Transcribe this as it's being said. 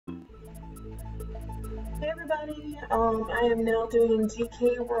Hey everybody, I am now doing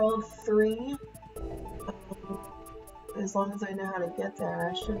DK World 3. As long as I know how to get there,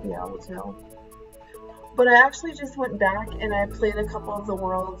 I should be able to. But I actually just went back and I played a couple of the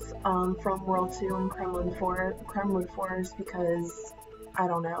worlds from World 2 and Kremwood Forest because, I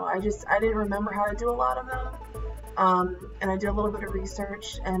don't know, I didn't remember how to do a lot of them. And I did a little bit of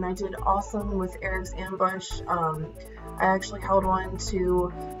research and I did awesome with Eric's ambush. I actually held on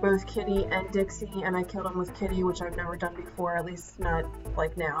to both Kitty and Dixie, and I killed him with Kitty, which I've never done before, at least not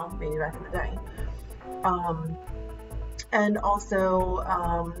like now, maybe back in the day. And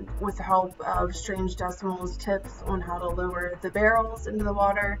also, with the help of Strange Decimal's tips on how to lower the barrels into the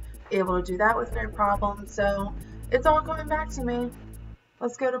water, able to do that with no problem. So it's all coming back to me.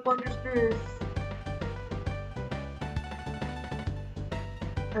 Let's go to Blunder's booth.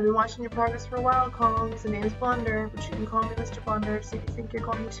 I've been watching your progress for a while, Combs. The name's Blunder, but you can call me Mr. Blunder, so you think you're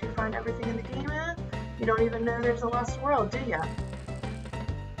going to find everything in the game in? You don't even know there's a lost world, do ya?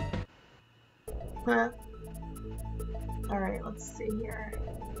 Huh? Alright, let's see here.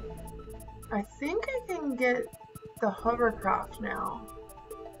 I think I can get the hovercraft now.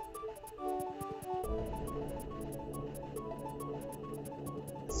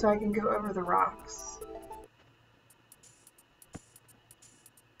 So I can go over the rocks.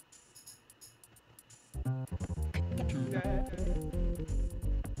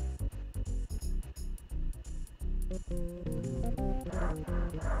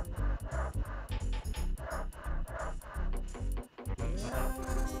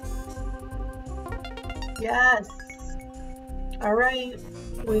 Yes! Alright,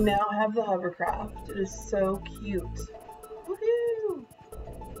 we now have the hovercraft. It is so cute. Woohoo!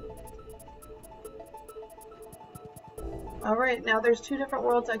 Alright, now there's two different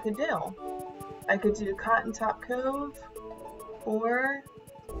worlds I could do. I could do Cotton-top Cove, or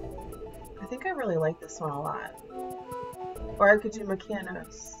I think I really like this one a lot. Or I could do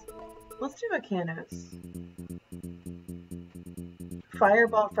Mekanos. Let's do Mekanos.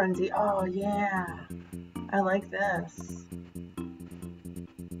 Fireball Frenzy. Oh yeah, I like this.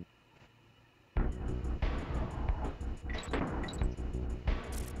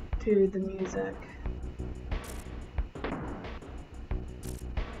 Dude, the music.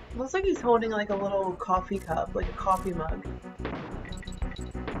 Looks like he's holding like a little coffee cup, like a coffee mug.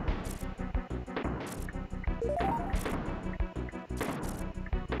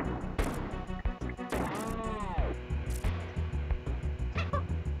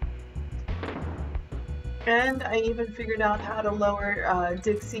 And I even figured out how to lower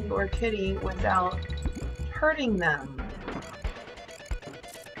Dixie or Kitty without hurting them.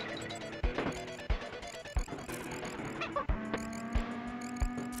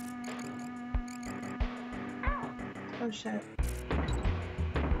 Oh shit.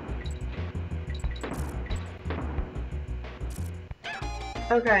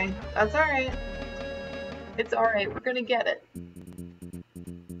 Okay, that's alright. It's alright, we're gonna get it.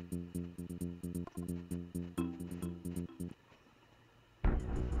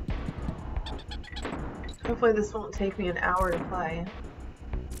 Hopefully this won't take me an hour to play.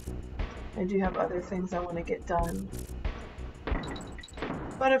 I do have other things I want to get done.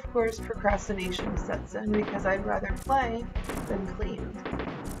 But of course procrastination sets in because I'd rather play than clean.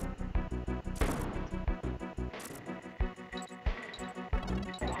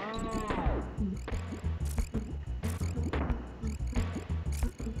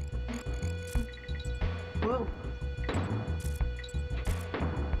 Whoa.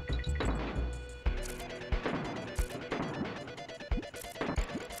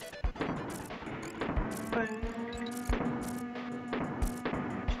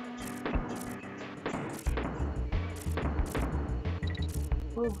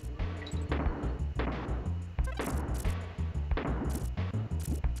 Ooh.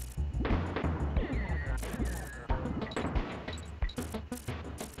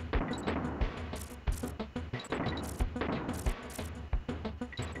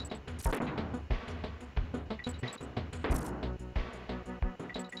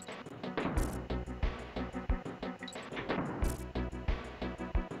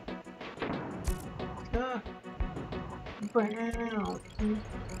 Wow.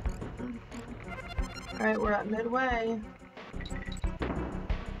 Alright, we're at midway.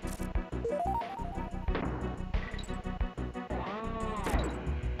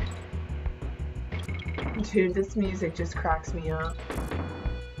 Dude, this music just cracks me up.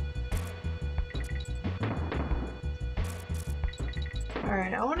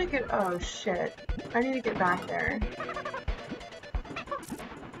 Alright, I want to get... Oh, shit. I need to get back there.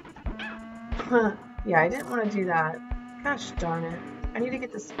 Huh. Yeah, I didn't want to do that. Gosh darn it. I need to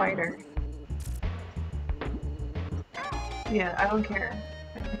get the spider. Yeah, I don't care.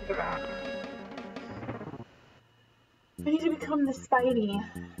 I need to go back. I need to become the Spidey.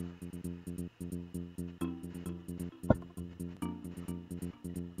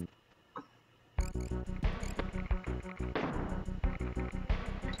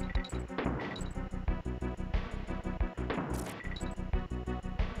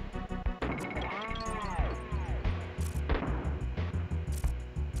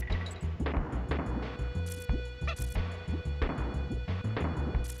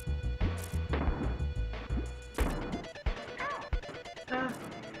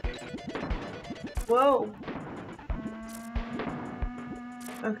 Whoa.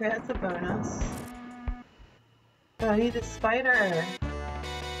 Okay, that's a bonus. Oh, I need a spider.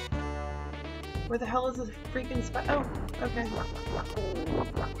 Where the hell is this freaking spider? Oh, okay.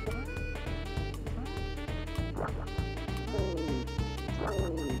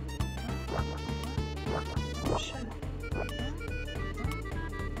 Oh, shit.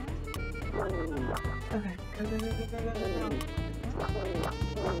 Okay, go, go, go, go, go, go, go.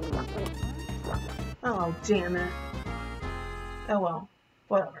 Oh, damn it. Oh well,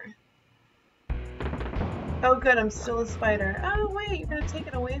 whatever. Oh good, I'm still a spider. Oh wait, you're gonna take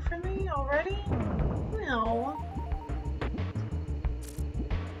it away from me already? No.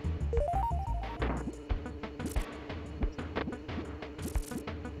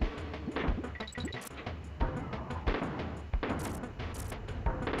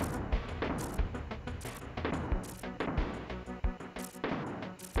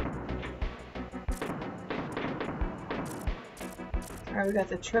 Alright, we got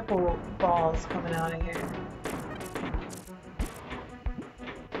the triple balls coming out of here.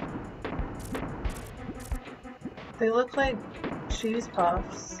 They look like cheese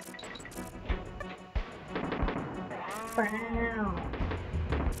puffs. Wow.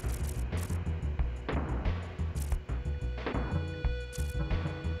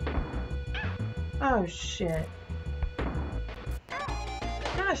 Oh shit.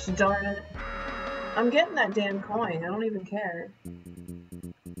 Gosh darn it. I'm getting that damn coin, I don't even care.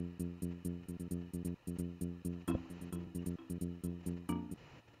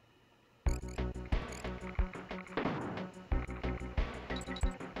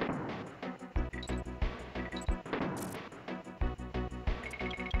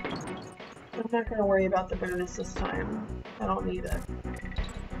 I'm not gonna worry about the bonus this time. I don't need it.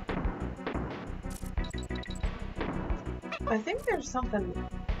 I think there's something...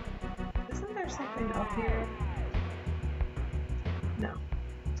 Isn't there something up here? No.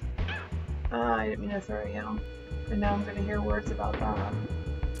 I didn't mean to throw you. And now I'm gonna hear words about that.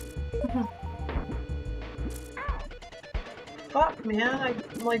 Fuck, man.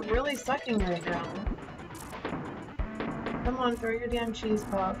 I'm like really sucking right now. Come on, throw your damn cheese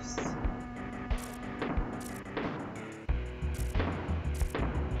puffs.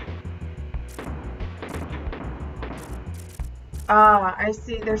 Ah, I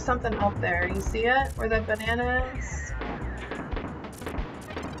see. There's something up there. You see it? Where that banana is?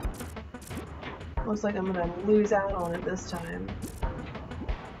 Looks like I'm gonna lose out on it this time.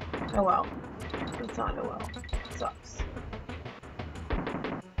 Oh well. It's not oh well. It sucks.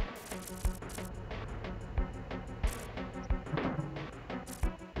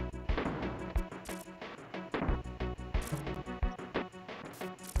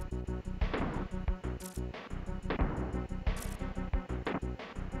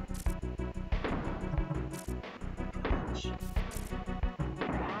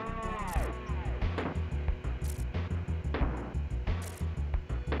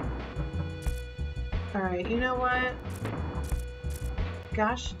 Alright, you know what?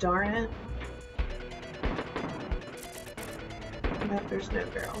 Gosh darn it. Nope, there's no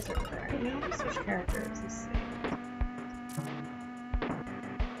barrels over there. You know, let's switch characters. Let's see.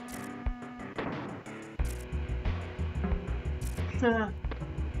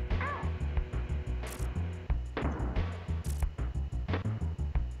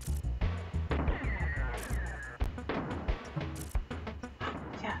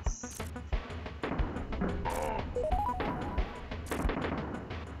 Yes.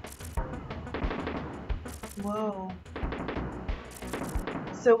 Whoa.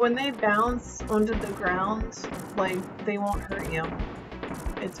 So when they bounce onto the ground, like, they won't hurt you.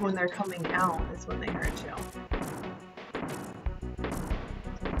 It's when they're coming out is when they hurt you.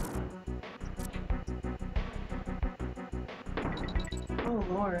 Oh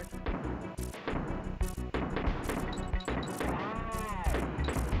lord.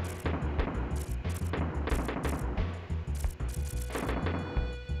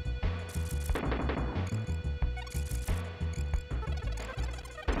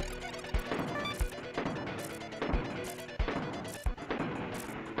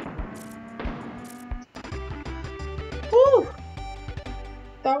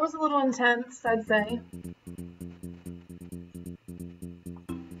 That was a little intense, I'd say.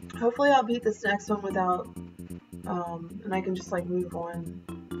 Hopefully I'll beat this next one without, and I can just like move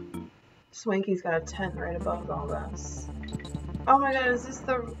on. Swanky's got a tent right above all this. Oh my god, is this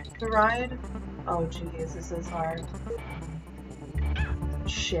the ride? Oh geez, this is hard.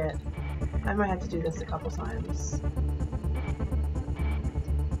 Shit. I might have to do this a couple times.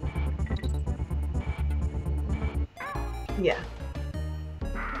 Yeah.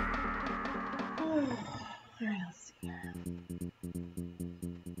 Alright, let's see here.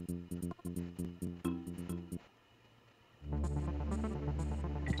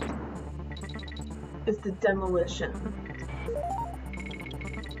 It's the demolition.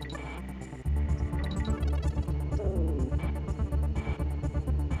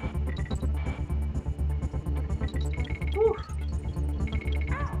 Whew.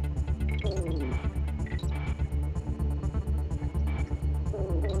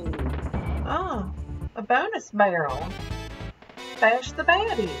 Oh, a bonus barrel. Bash the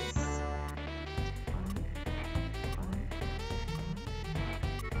baddies.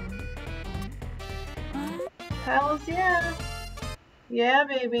 Hells yeah. Yeah,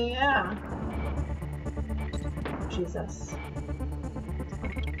 baby, yeah. Jesus.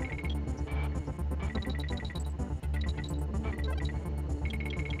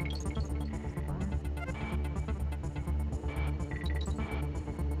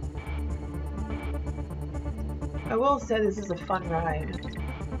 I will say this is a fun ride.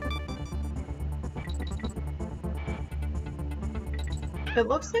 It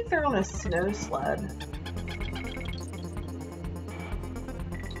looks like they're on a snow sled.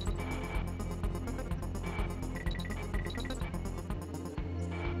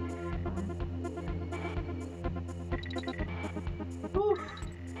 Oof.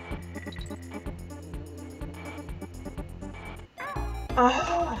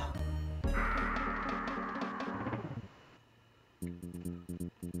 Ah.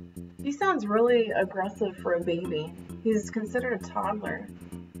 He sounds really aggressive for a baby. He's considered a toddler.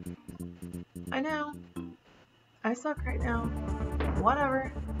 I know. I suck right now.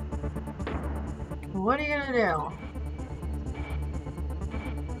 Whatever. What are you gonna do?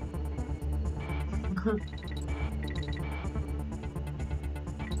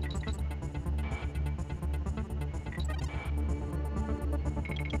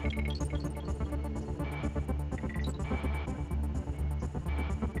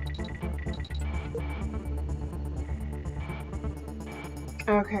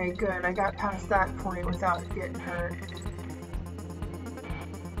 Okay, good. I got past that point without getting hurt.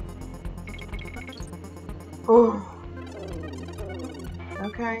 Oh.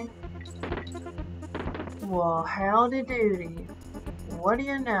 Okay. Well, howdy doody. What do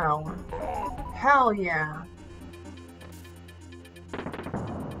you know? Hell yeah.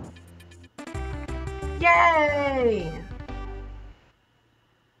 Yay!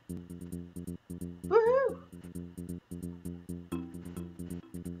 Woohoo!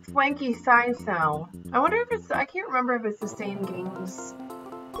 Swanky side sound. I wonder if it's, I can't remember if it's the same games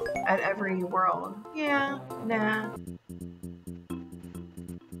at every world. Yeah, nah.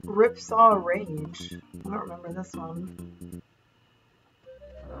 Ripsaw Rage. I don't remember this one.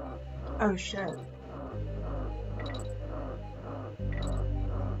 Oh shit.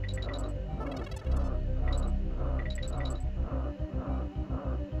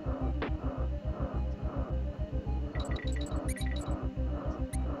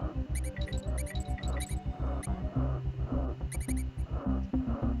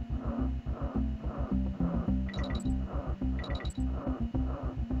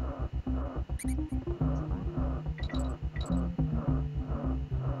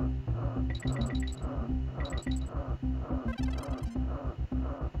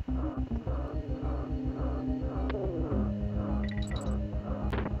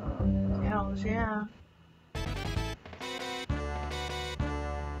 Hells yeah.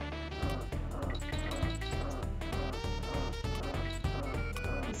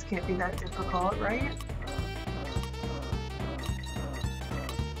 This can't be that difficult, right?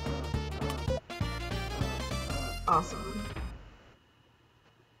 Awesome.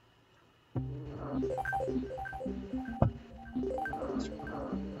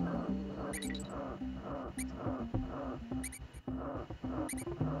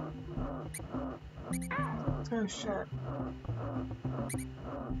 Oh shit.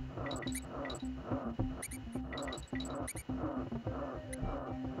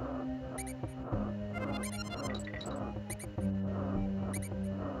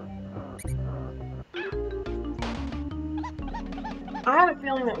 I had a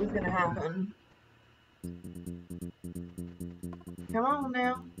feeling that was gonna happen. Come on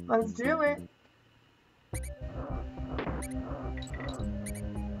now, let's do it.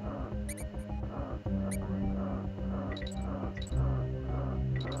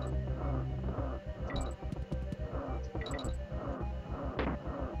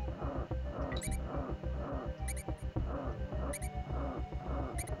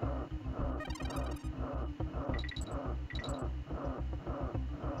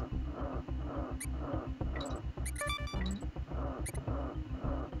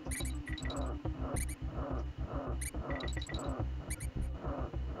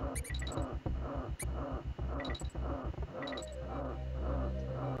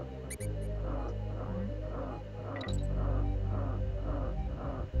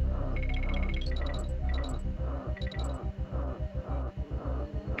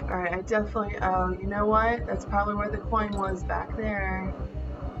 Alright, I definitely, oh, you know what? That's probably where the coin was, back there.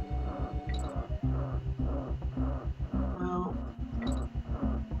 Well,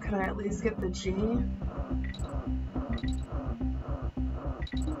 can I at least get the G?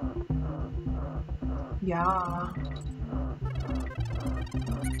 Yeah.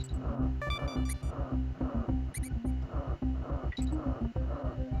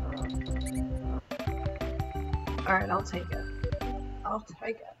 Alright, I'll take it. I'll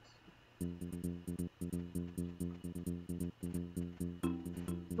take it.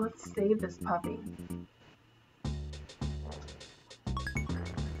 Let's save this puppy.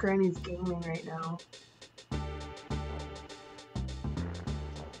 Granny's gaming right now.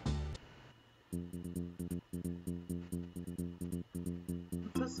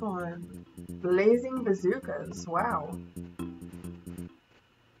 What's this one? Blazing bazookas. Wow.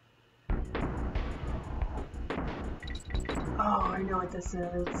 Oh, I know what this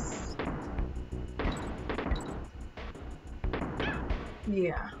is.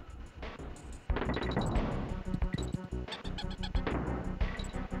 Yeah.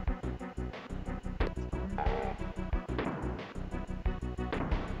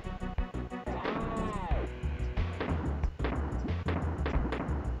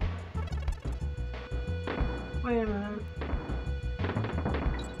 Wait a minute.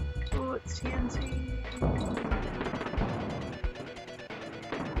 Oh, it's TNT.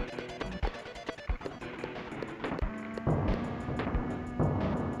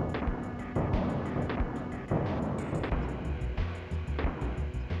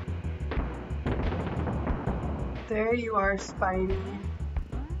 There you are, Spidey.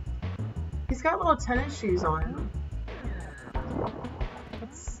 He's got little tennis shoes on.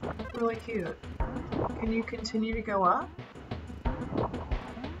 That's really cute. Can you continue to go up?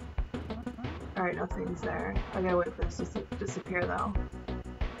 Alright, nothing's there. I gotta wait for this to disappear though.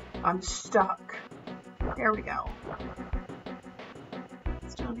 I'm stuck. There we go.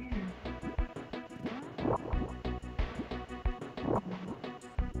 What's down here?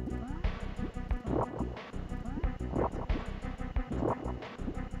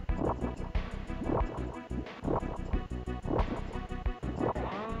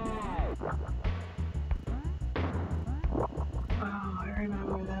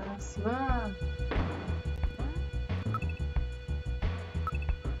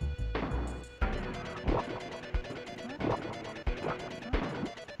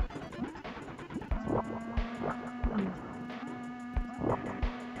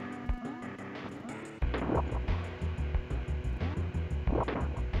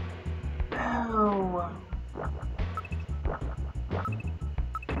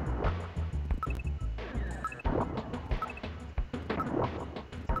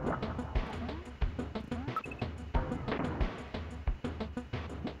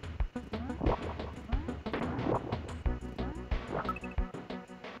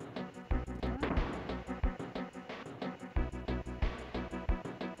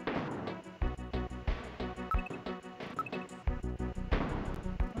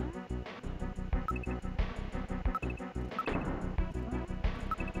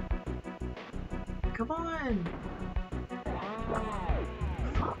 Come on!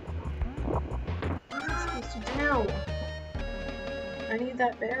 What am I supposed to do? I need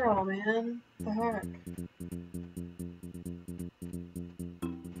that barrel, man. What the heck?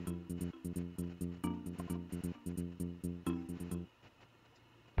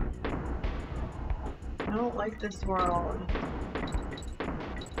 I don't like this world.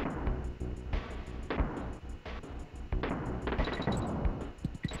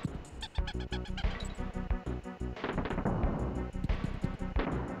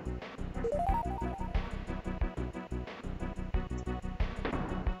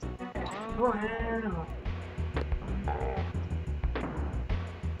 Wow.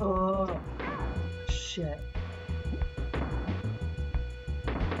 Oh, shit.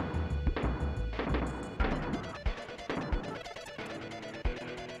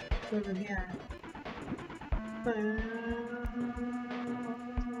 What's over here?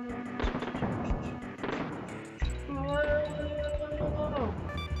 Whoa!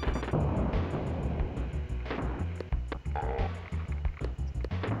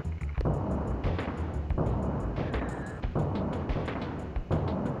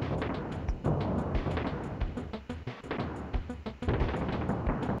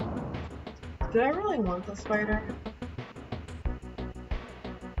 Did I really want the spider?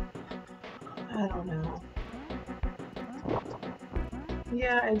 I don't know.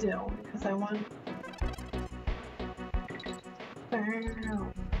 Yeah, I do, because I want...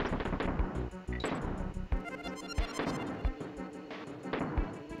 Bow.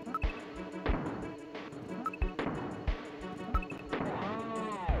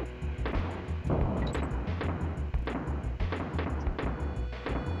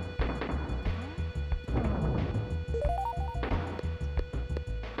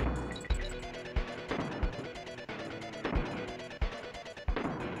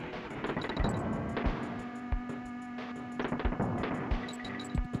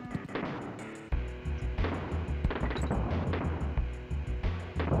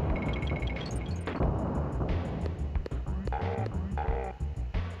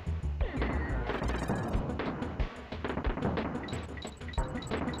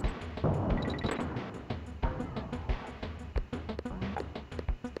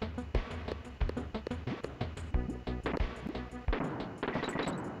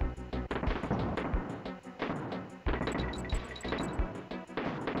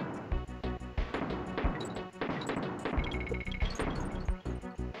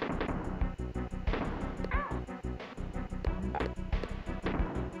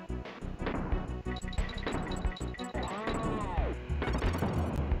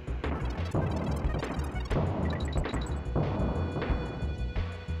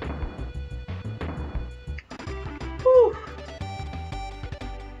 Whew.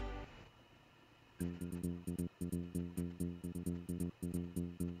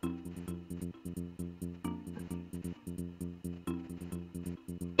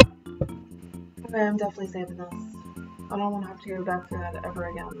 Okay, I'm definitely saving this. I don't want to have to go back through that ever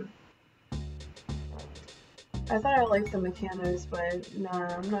again. I thought I liked the Mekanos, but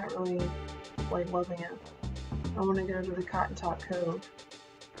nah, I'm not really, like, loving it. I want to go to the Cotton-top Cove.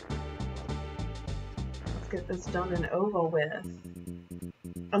 Let's get this done and over with.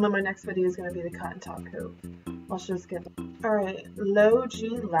 And then my next video is going to be the Cotton-top Cove. Let's just get... Alright, Low G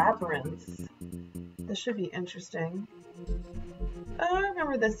Labyrinth. This should be interesting. Oh, I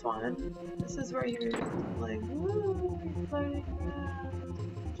remember this one. This is where you're like, woo, you're floating around.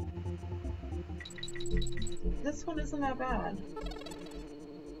 This one isn't that bad.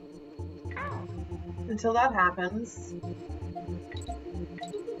 Until that happens.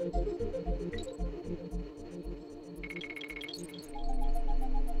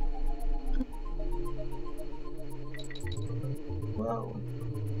 Whoa.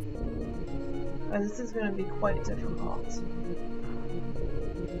 Oh, this is going to be quite difficult.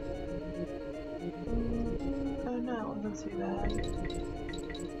 Oh no, it looks too bad.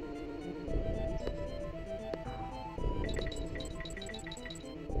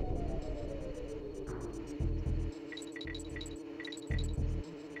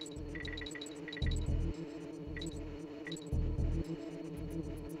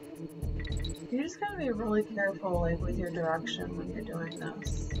 You just gotta be really careful, like, with your direction when you're doing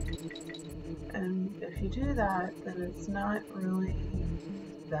this. And if you do that, then it's not really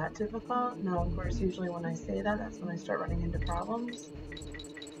that difficult. Now, of course, usually when I say that, that's when I start running into problems.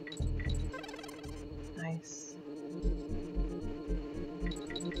 Nice.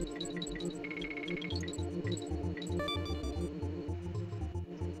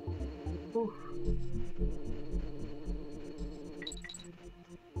 Oof.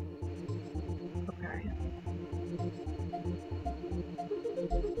 Okay.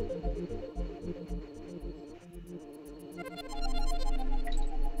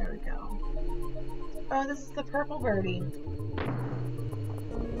 There we go. Oh, this is the purple birdie.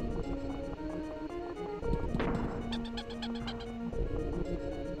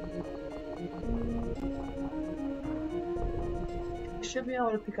 You should be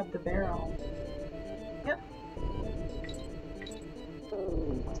able to pick up the barrel. Yep.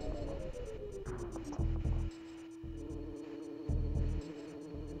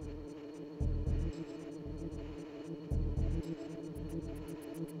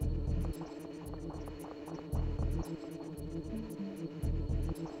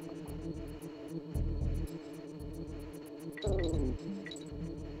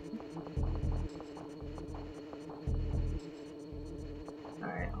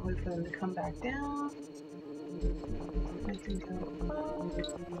 Alright, I'll wait for them to come back down. I can go up.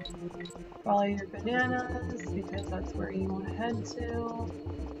 Follow your bananas, because that's where you want to head to.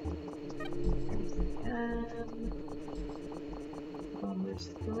 There's the end. Moves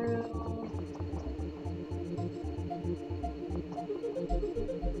through.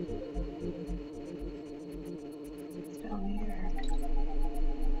 It's down here.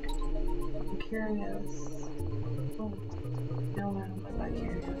 I'm curious. Oh, no, I'm not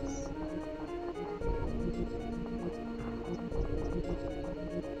curious.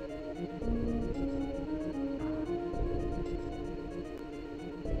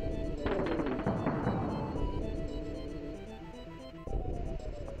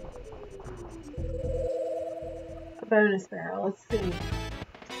 A bonus barrel, let's see.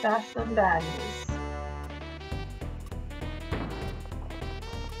 Stash some baddies.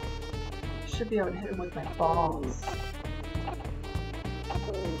 Should be able to hit him with my balls.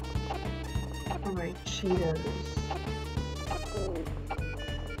 Or my Cheetos.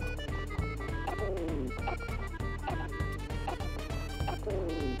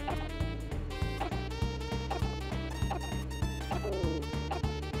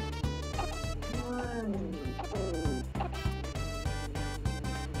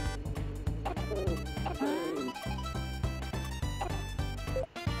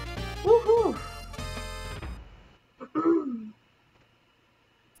 Woohoo!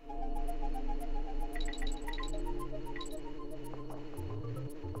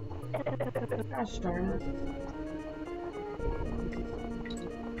 Gosh darn it.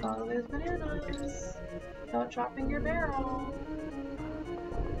 Follow those bananas without chopping your barrel.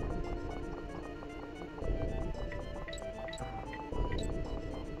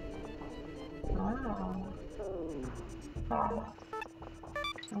 Wow. Ah.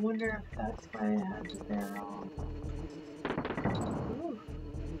 I wonder if that's why I had the barrel. Ooh.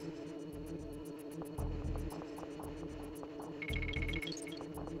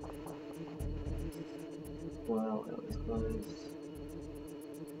 Well, it was close.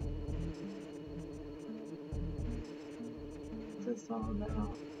 What's this all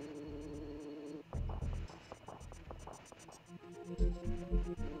about?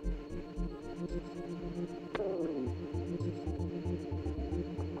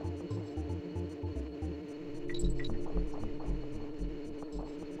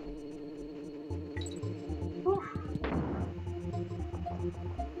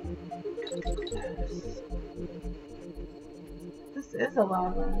 This is a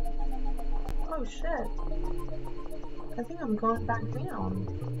lava. Oh shit. I think I'm going back down.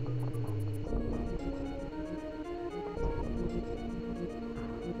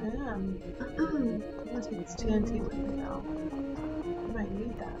 I am. I must take this TNT with me now. I might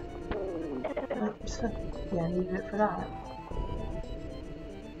need that. Yeah, I needed it for that.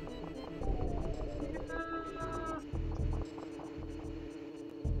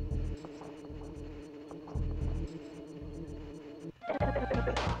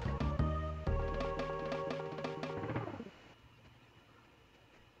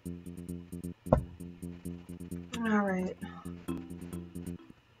 Alright.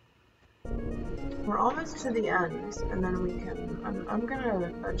 We're almost to the end, and then we can... I'm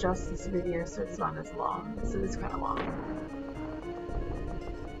gonna adjust this video so it's not as long, so it's kind of long.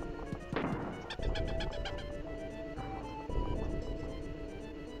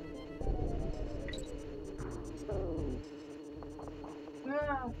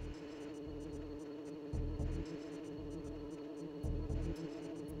 Yeah.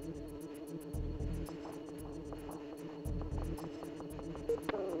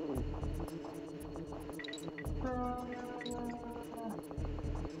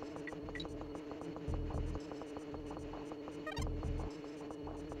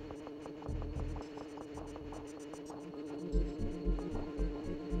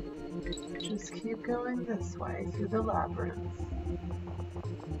 Just keep going this way through the labyrinth.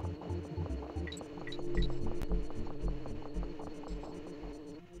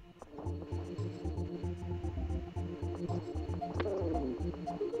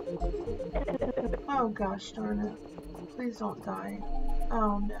 Oh gosh darn it. Please don't die.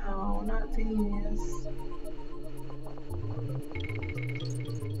 Oh no, not these.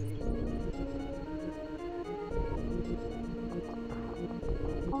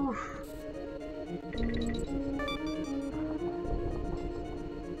 Oof.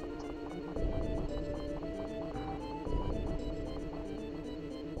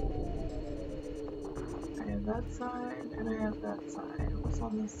 I have that side and I have that side. What's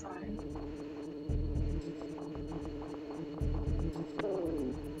on this side?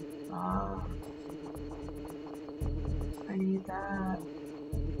 Ah, I need that.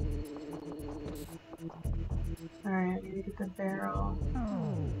 the barrel.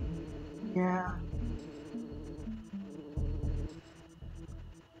 Yeah.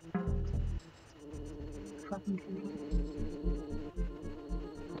 Fucking kidding.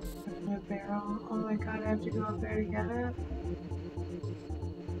 The barrel. Oh my god, I have to go up there to get it.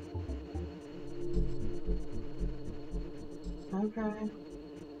 Okay.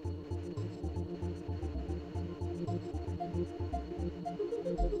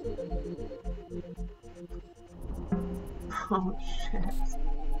 Oh shit.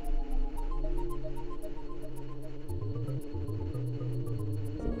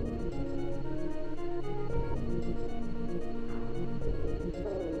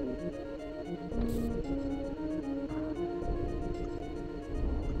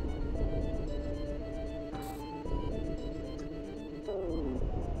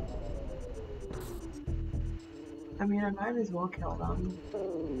 I mean, I might as well kill them.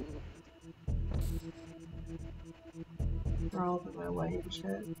 They're all in my way and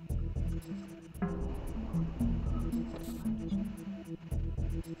shit.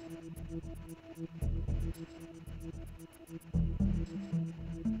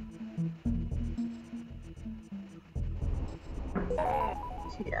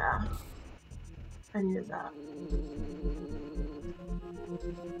 Yeah. I needed that.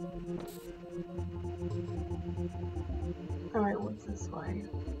 Alright, what's this way?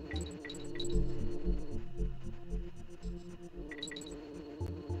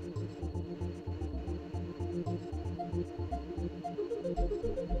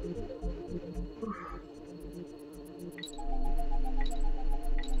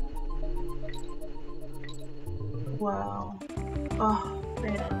 Wow. Oh,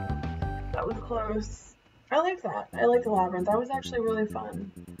 man. That was close. I like that. I like the labyrinth. That was actually really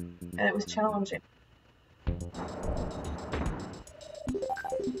fun. And it was challenging.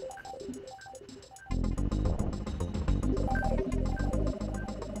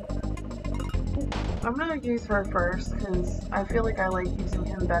 I'm gonna use her first, because I feel like I like using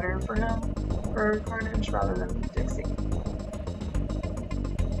him better for Karnage, rather than Dixie.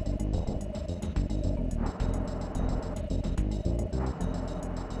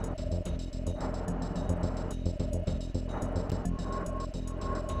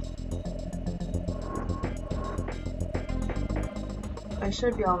 I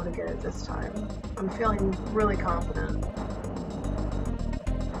should be able to get it this time. I'm feeling really confident.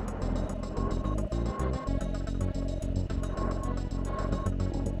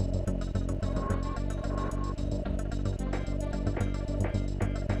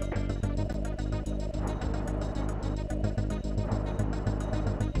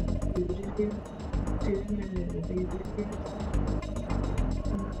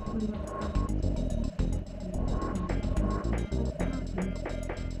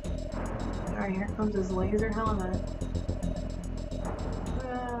 Alright, here comes his laser helmet.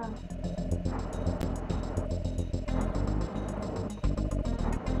 Ah.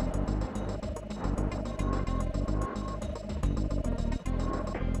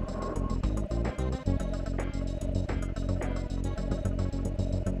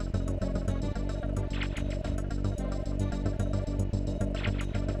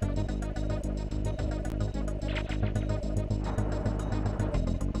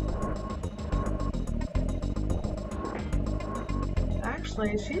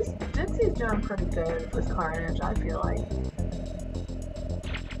 Actually, Dixie's doing pretty good with Karnage, I feel like.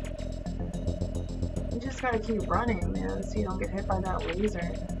 You just gotta keep running, man, so you don't get hit by that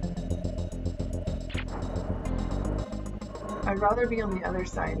laser. I'd rather be on the other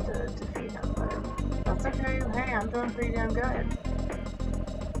side to defeat him, but that's okay. Hey, I'm doing pretty damn good.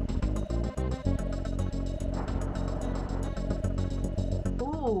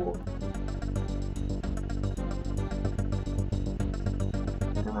 Ooh.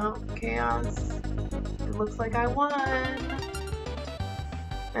 Oh, Chaos. It looks like I won.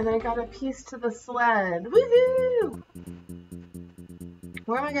 And I got a piece to the sled. Woohoo!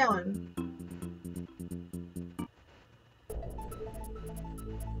 Where am I going?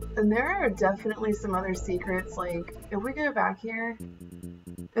 And there are definitely some other secrets, like, if we go back here,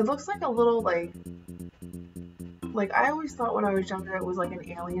 it looks like a little, like, I always thought when I was younger it was like an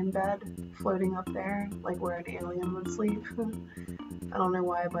alien bed floating up there, like where an alien would sleep. I don't know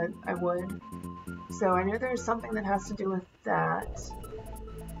why, but I would. So I know there's something that has to do with that.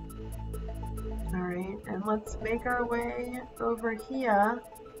 Alright, and let's make our way over here.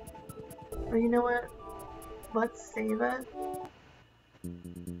 Or you know what? Let's save it.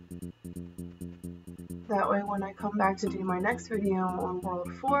 That way when I come back to do my next video on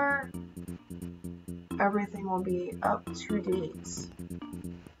World 4, everything will be up to date.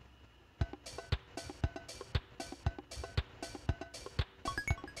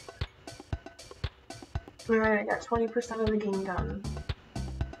 Alright, I got 20% of the game done.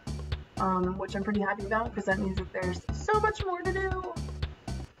 Which I'm pretty happy about because that means that there's so much more to do.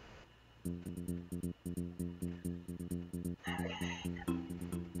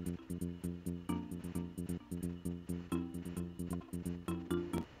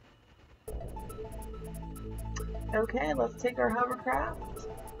 Okay, let's take our hovercraft.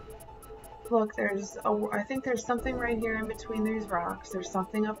 Look, I think there's something right here in between these rocks. There's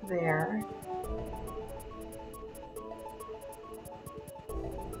something up there.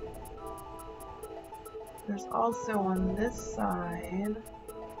 There's also on this side,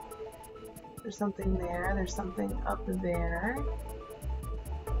 there's something there, there's something up there.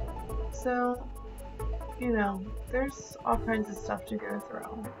 So, you know, there's all kinds of stuff to go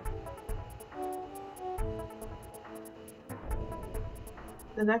through.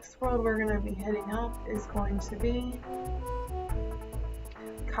 The next world we're going to be hitting up is going to be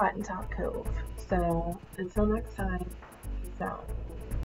Cotton-top Cove. So, until next time, peace out.